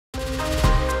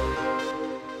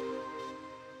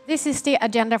This is the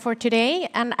agenda for today,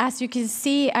 and as you can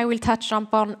see, I will touch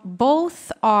upon both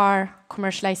our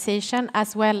commercialization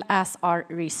as well as our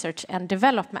research and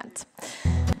development.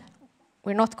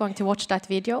 We're not going to watch that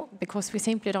video because we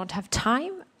simply don't have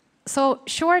time. So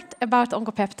short about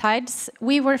Oncopeptides,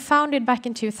 we were founded back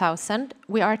in 2000.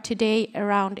 We are today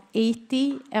around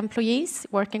 80 employees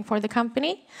working for the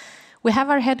company. We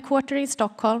have our headquarters in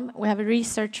Stockholm, we have a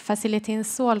research facility in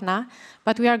Solna,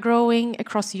 but we are growing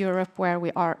across Europe where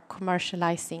we are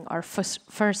commercializing our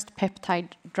first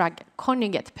peptide drug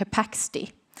conjugate,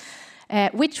 Pepaxti,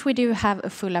 which we do have a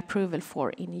full approval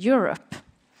for in Europe.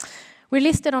 We're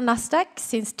listed on Nasdaq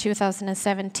since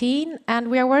 2017, and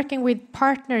we are working with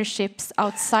partnerships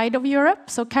outside of Europe.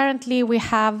 So currently we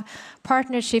have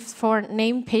partnerships for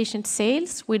named patient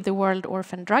sales with the World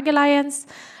Orphan Drug Alliance,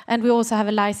 and we also have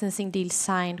a licensing deal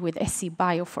signed with SC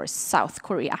Bio for South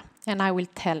Korea. And I will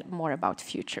tell more about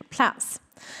future plans.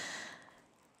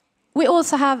 We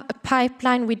also have a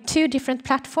pipeline with 2 different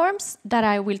platforms that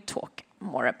I will talk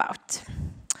more about.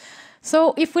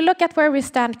 So if we look at where we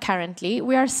stand currently,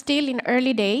 we are still in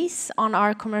early days on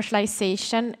our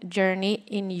commercialization journey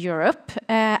in Europe.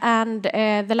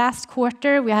 The last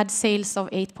quarter, we had sales of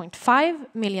 8.5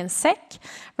 million SEK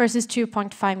versus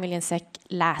 2.5 million SEK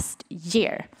last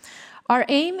year. Our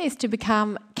aim is to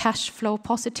become cash flow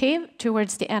positive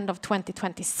towards the end of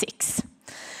 2026.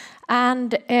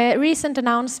 And recent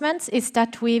announcements is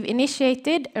that we've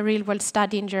initiated a real-world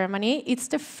study in Germany. It's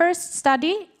the first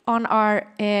study on our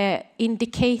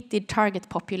indicated target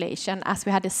population, as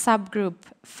we had a subgroup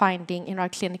finding in our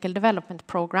clinical development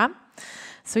program.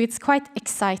 So it's quite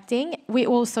exciting. We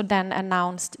also then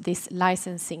announced this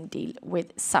licensing deal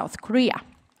with South Korea.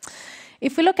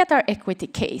 If we look at our equity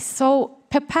case, so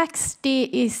Pepaxti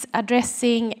is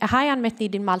addressing a high unmet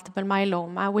need in multiple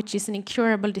myeloma, which is an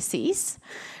incurable disease.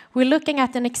 We're looking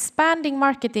at an expanding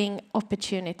marketing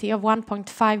opportunity of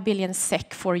 1.5 billion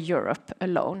SEK for Europe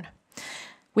alone.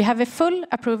 We have a full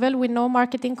approval with no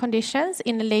marketing conditions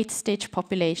in a late-stage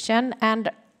population, and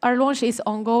our launch is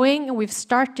ongoing. We've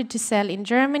started to sell in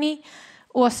Germany,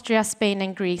 Austria, Spain,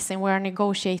 and Greece, and we are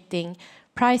negotiating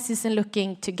prices and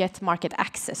looking to get market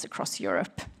access across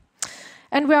Europe.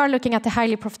 And we are looking at a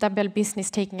highly profitable business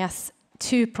taking us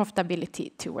to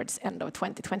profitability towards end of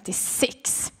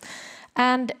 2026.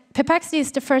 And Pepaxti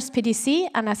is the first PDC,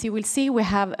 and as you will see, we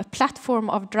have a platform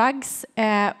of drugs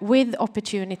with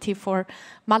opportunity for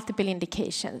multiple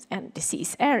indications and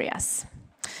disease areas.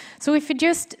 So if you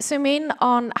just zoom in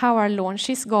on how our launch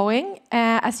is going,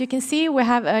 as you can see, we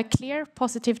have a clear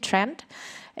positive trend,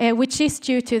 which is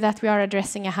due to that we are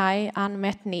addressing a high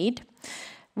unmet need.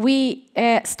 We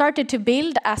started to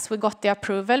build as we got the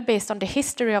approval based on the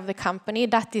history of the company.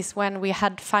 That is when we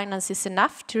had finances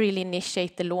enough to really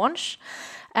initiate the launch.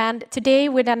 And today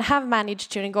we then have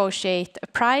managed to negotiate a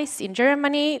price in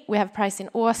Germany, we have price in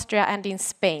Austria and in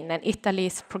Spain, and Italy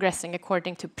is progressing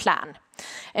according to plan.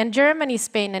 And Germany,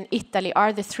 Spain and Italy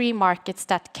are the 3 markets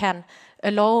that can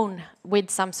alone, with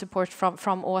some support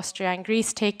from Austria and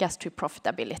Greece, take us to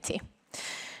profitability.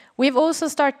 We've also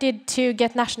started to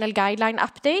get national guideline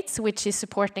updates, which is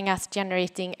supporting us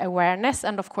generating awareness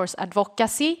and, of course,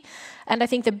 advocacy. And I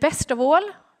think the best of all,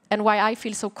 and why I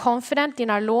feel so confident in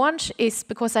our launch, is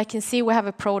because I can see we have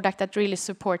a product that really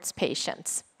supports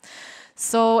patients.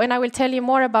 So, and I will tell you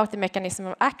more about the mechanism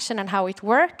of action and how it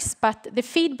works, but the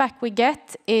feedback we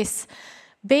get is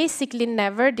basically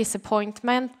never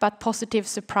disappointment, but positive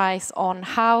surprise on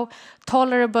how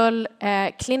tolerable,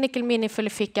 clinical meaningful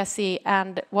efficacy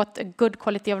and what a good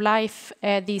quality of life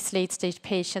these late-stage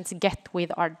patients get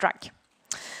with our drug.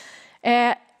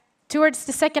 Towards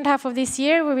the second half of this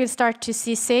year, we will start to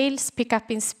see sales pick up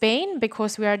in Spain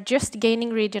because we are just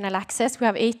gaining regional access. We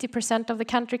have 80% of the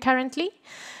country currently.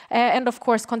 And of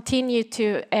course, continue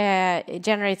to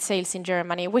generate sales in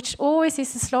Germany, which always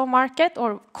is a slow market,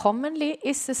 or commonly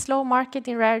is a slow market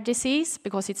in rare disease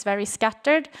because it's very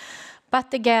scattered.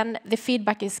 But again, the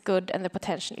feedback is good and the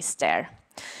potential is there.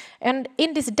 And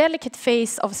in this delicate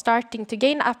phase of starting to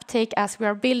gain uptake as we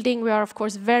are building, we are of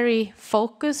course very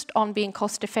focused on being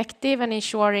cost effective and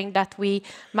ensuring that we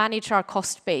manage our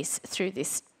cost base through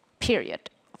this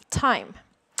period of time.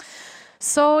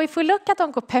 So if we look at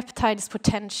Oncopeptides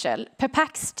potential,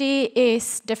 Pepaxti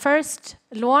is the first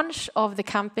launch of the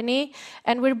company,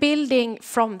 and we're building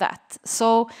from that.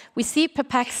 So we see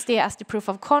Pepaxti as the proof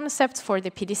of concept for the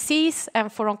PDCs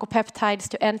and for Oncopeptides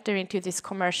to enter into this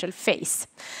commercial phase.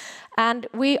 And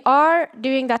we are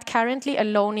doing that currently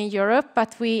alone in Europe,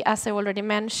 but we, as I already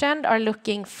mentioned, are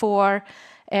looking for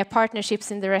partnerships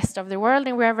in the rest of the world,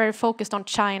 and we are very focused on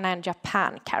China and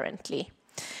Japan currently.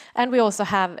 and we also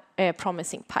have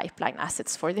promising pipeline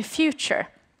assets for the future.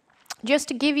 Just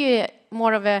to give you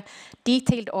more of a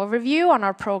detailed overview on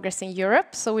our progress in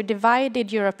Europe. So we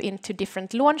divided Europe into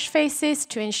different launch phases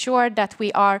to ensure that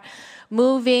we are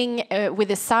moving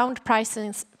with a sound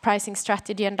pricing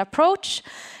strategy and approach.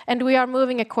 And we are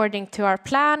moving according to our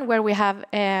plan, where we have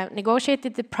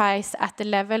negotiated the price at the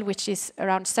level which is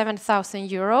around 7,000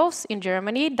 euros in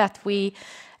Germany that we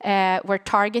were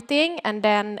targeting. And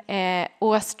then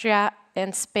Austria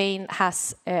and Spain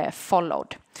has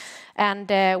followed. And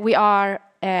we are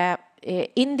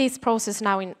in this process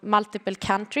now in multiple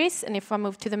countries. And if I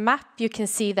move to the map, you can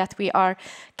see that we are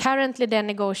currently then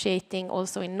negotiating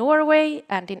also in Norway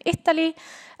and in Italy.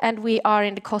 And we are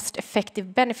in the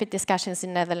cost-effective benefit discussions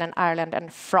in Netherlands, Ireland,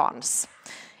 and France.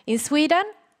 In Sweden,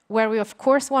 where we of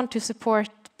course want to support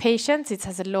patients, it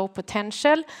has a low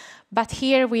potential. But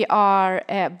here we are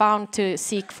bound to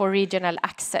seek for regional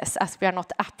access, as we are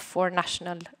not up for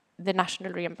the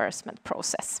national reimbursement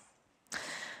process.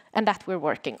 And that we're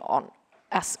working on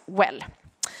as well.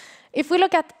 If we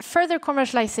look at further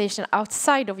commercialization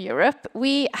outside of Europe,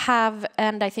 we have,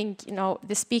 and I think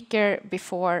the speaker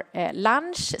before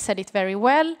lunch said it very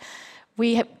well,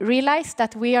 we have realized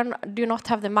that we do not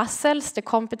have the muscles, the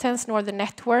competence, nor the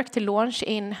network to launch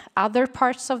in other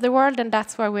parts of the world, and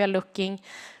that's where we are looking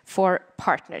for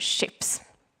partnerships.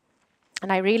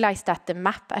 And I realized that the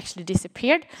map actually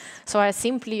disappeared. So you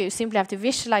simply have to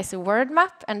visualize a word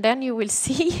map, and then you will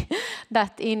see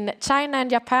that in China and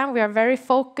Japan, we are very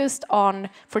focused on,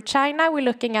 for China, we're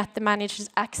looking at the Managed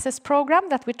Access Program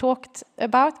that we talked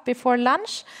about before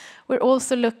lunch. We're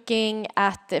also looking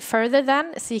at further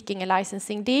than seeking a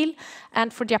licensing deal.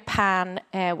 And for Japan,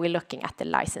 we're looking at the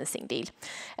licensing deal.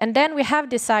 And then we have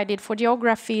decided for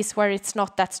geographies where it's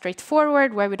not that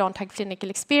straightforward, where we don't have clinical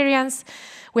experience,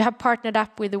 we have partnered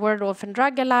up with the World Orphan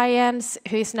Drug Alliance,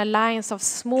 who is an alliance of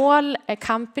small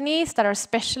companies that are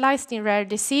specialized in rare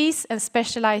disease and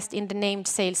specialized in the named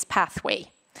sales pathway.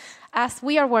 As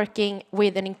we are working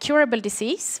with an incurable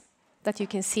disease, that you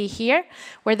can see here,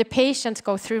 where the patients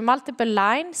go through multiple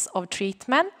lines of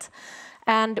treatment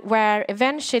and where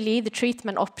eventually the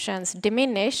treatment options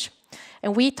diminish.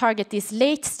 And we target this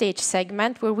late stage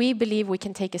segment where we believe we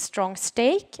can take a strong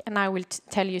stake, and I will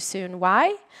tell you soon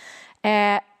why.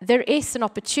 There is an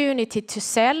opportunity to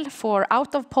sell for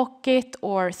out-of-pocket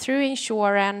or through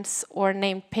insurance or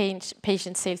named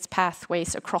patient sales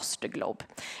pathways across the globe.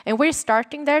 And we're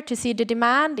starting there to see the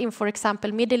demand in, for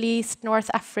example, Middle East, North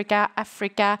Africa,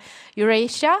 Africa,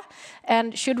 Eurasia.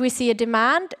 And should we see a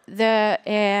demand, the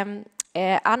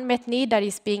unmet need that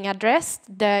is being addressed,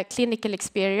 the clinical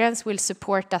experience will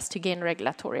support us to gain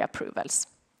regulatory approvals.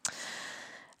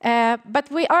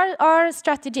 But our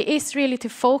strategy is really to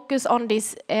focus on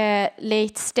this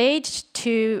late stage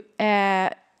to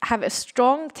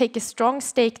take a strong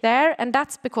stake there, and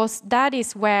that's because that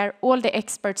is where all the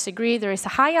experts agree there is a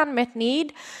high unmet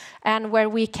need and where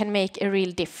we can make a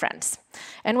real difference.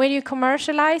 And when you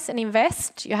commercialize and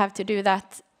invest, you have to do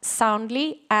that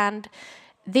soundly, and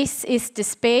this is the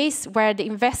space where the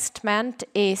investment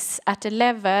is at a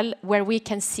level where we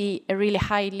can see a really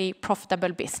highly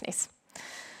profitable business.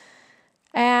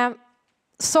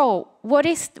 So what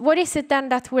is it then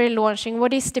that we're launching?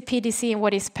 What is the PDC and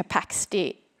what is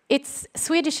Pepaxti? It's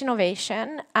Swedish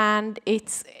innovation, and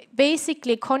it's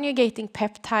basically conjugating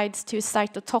peptides to a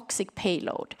cytotoxic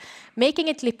payload, making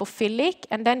it lipophilic,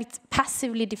 and then it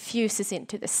passively diffuses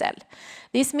into the cell.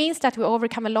 This means that we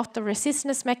overcome a lot of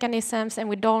resistance mechanisms, and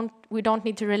we don't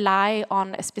need to rely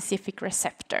on a specific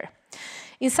receptor.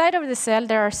 Inside of the cell,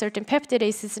 there are certain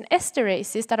peptidases and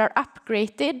esterases that are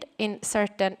upgraded in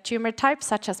certain tumor types,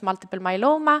 such as multiple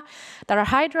myeloma, that are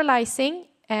hydrolyzing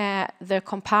the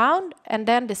compound, and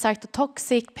then the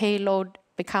cytotoxic payload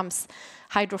becomes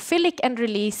hydrophilic and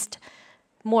released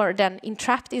more than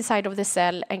entrapped inside of the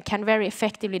cell and can very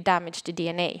effectively damage the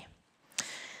DNA.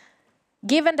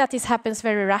 Given that this happens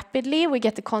very rapidly, we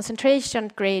get a concentration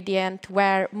gradient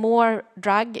where more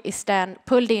drug is then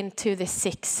pulled into the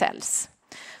sick cells.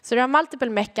 So there are multiple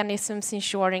mechanisms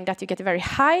ensuring that you get a very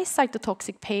high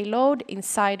cytotoxic payload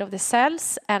inside of the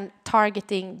cells and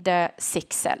targeting the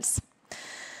sick cells.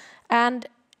 And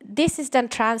this is then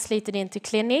translated into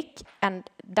clinic, and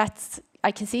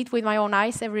I can see it with my own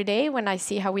eyes every day when I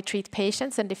see how we treat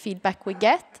patients and the feedback we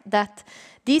get, that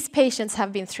these patients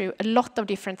have been through a lot of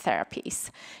different therapies.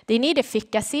 They need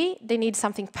efficacy, they need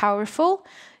something powerful.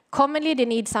 Commonly, they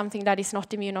need something that is not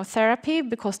immunotherapy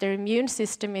because their immune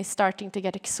system is starting to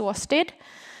get exhausted,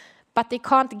 but they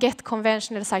can't get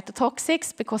conventional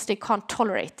cytotoxics because they can't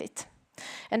tolerate it.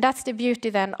 And that's the beauty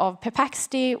then of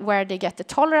Pepaxti, where they get the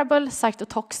tolerable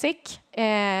cytotoxic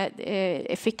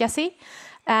efficacy,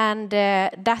 and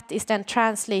that is then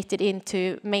translated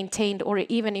into maintained or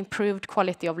even improved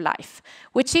quality of life,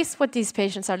 which is what these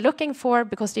patients are looking for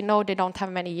because they know they don't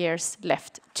have many years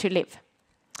left to live.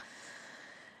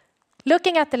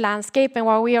 Looking at the landscape and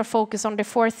while we are focused on the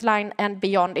fourth line and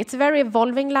beyond, it's a very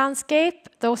evolving landscape.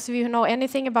 Those of you who know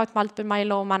anything about multiple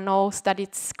myeloma knows that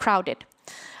it's crowded.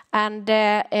 And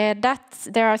there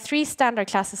are 3 standard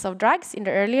classes of drugs in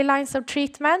the early lines of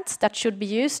treatment that should be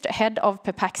used ahead of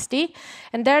Pepaxti.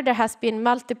 And there has been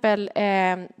multiple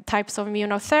types of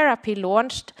immunotherapy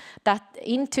launched that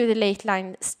into the late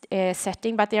line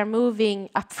setting, but they are moving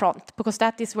up front because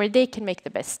that is where they can make the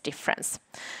best difference.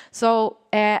 So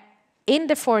in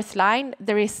the fourth line,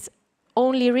 there is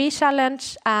only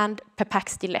rechallenge and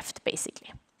Pepaxti left,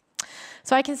 basically.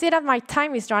 So I can see that my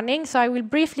time is running, so I will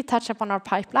briefly touch upon our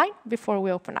pipeline before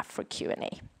we open up for Q&A.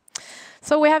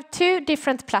 So we have 2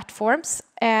 different platforms.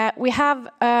 We have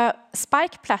a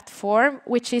spike platform,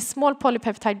 which is small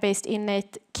polypeptide-based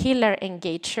innate killer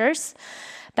engagers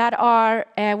that are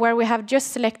where we have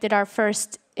just selected our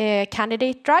first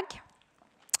candidate drug.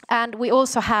 And we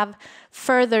also have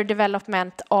further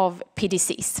development of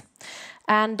PDCs.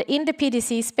 And in the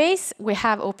PDC space, we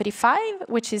have OPD5,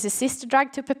 which is a sister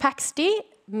drug to Pepaxti,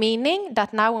 meaning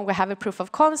that now when we have a proof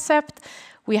of concept,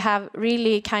 we have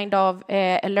really kind of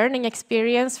a learning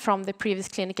experience from the previous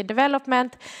clinical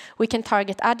development. We can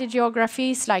target other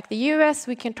geographies like the US.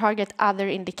 We can target other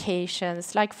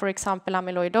indications like, for example,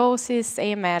 amyloidosis,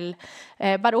 AML,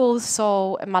 but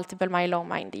also multiple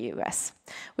myeloma in the US.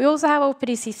 We also have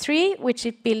OPDC3, which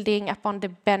is building upon the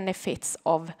benefits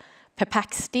of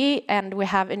Pepaxti, and we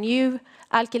have a new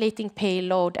alkylating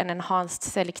payload and enhanced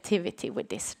selectivity with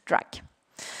this drug.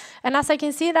 And as I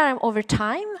can see that I'm over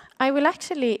time, I will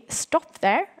actually stop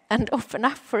there and open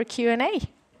up for Q&A.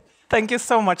 Thank you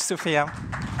so much, Sofia.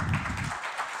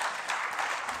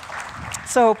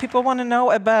 So people want to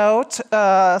know about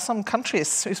some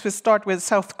countries. If we start with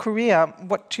South Korea,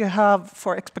 what do you have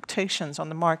for expectations on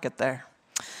the market there?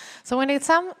 So when it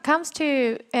comes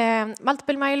to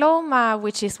multiple myeloma,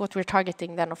 which is what we're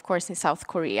targeting then, of course, in South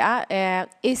Korea,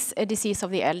 is a disease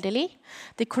of the elderly.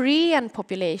 The Korean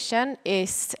population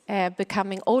is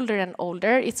becoming older and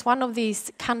older. It's one of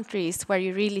these countries where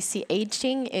you really see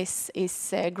aging is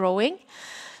growing.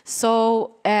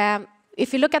 So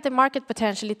if you look at the market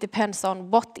potential, it depends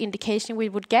on what indication we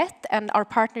would get, and our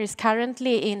partner is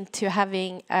currently into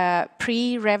having a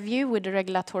pre-review with the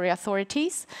regulatory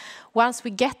authorities. Once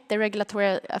we get the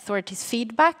regulatory authorities'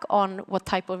 feedback on what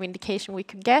type of indication we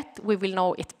could get, we will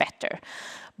know it better.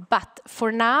 But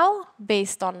for now,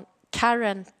 based on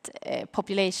current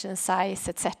population size,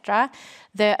 etc.,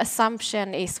 the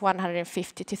assumption is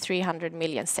 150 to 300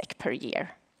 million SEK per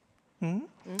year.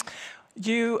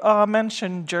 You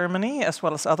mentioned Germany as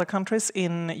well as other countries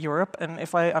in Europe, and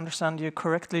if I understand you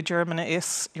correctly, Germany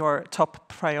is your top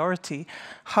priority.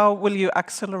 How will you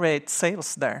accelerate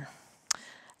sales there?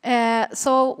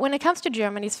 So when it comes to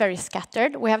Germany, it's very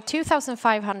scattered. We have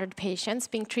 2,500 patients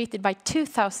being treated by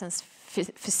 2,000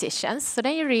 physicians. So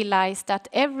then you realize that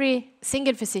every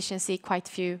single physician sees quite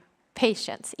few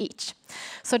patients each.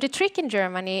 So the trick in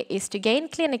Germany is to gain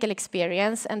clinical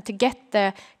experience and to get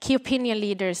the key opinion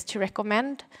leaders to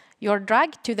recommend your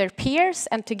drug to their peers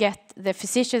and to get the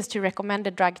physicians to recommend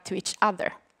the drug to each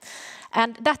other.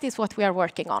 And that is what we are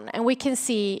working on. And we can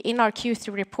see in our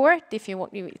Q3 report, if you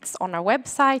want, it's on our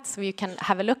website, so you can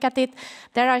have a look at it.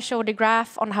 There I showed a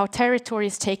graph on how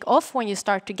territories take off when you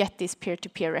start to get this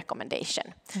peer-to-peer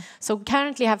recommendation. So we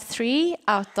currently have 3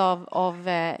 out of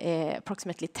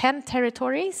approximately 10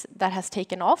 territories that has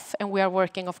taken off, and we are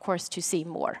working, of course, to see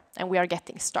more, and we are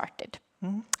getting started.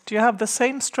 Do you have the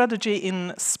same strategy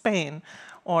in Spain?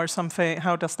 Or something,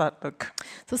 how does that look?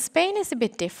 So Spain is a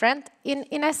bit different.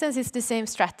 In essence, it's the same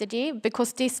strategy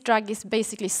because this drug is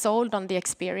basically sold on the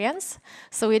experience.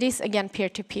 So it is, again,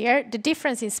 peer-to-peer. The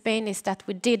difference in Spain is that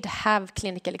we did have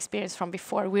clinical experience from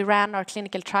before. We ran our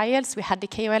clinical trials. We had the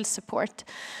KOL support.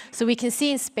 So we can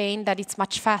see in Spain that it's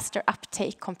much faster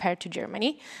uptake compared to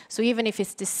Germany. So even if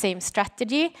it's the same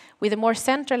strategy, with a more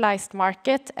centralized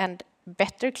market and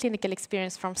better clinical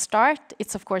experience from start,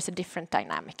 it's of course a different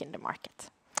dynamic in the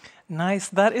market. Nice.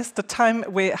 That is the time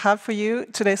we have for you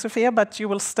today, Sofia, but you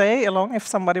will stay along if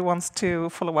somebody wants to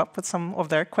follow up with some of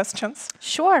their questions.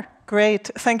 Sure. Great.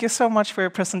 Thank you so much for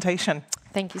your presentation.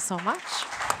 Thank you so much.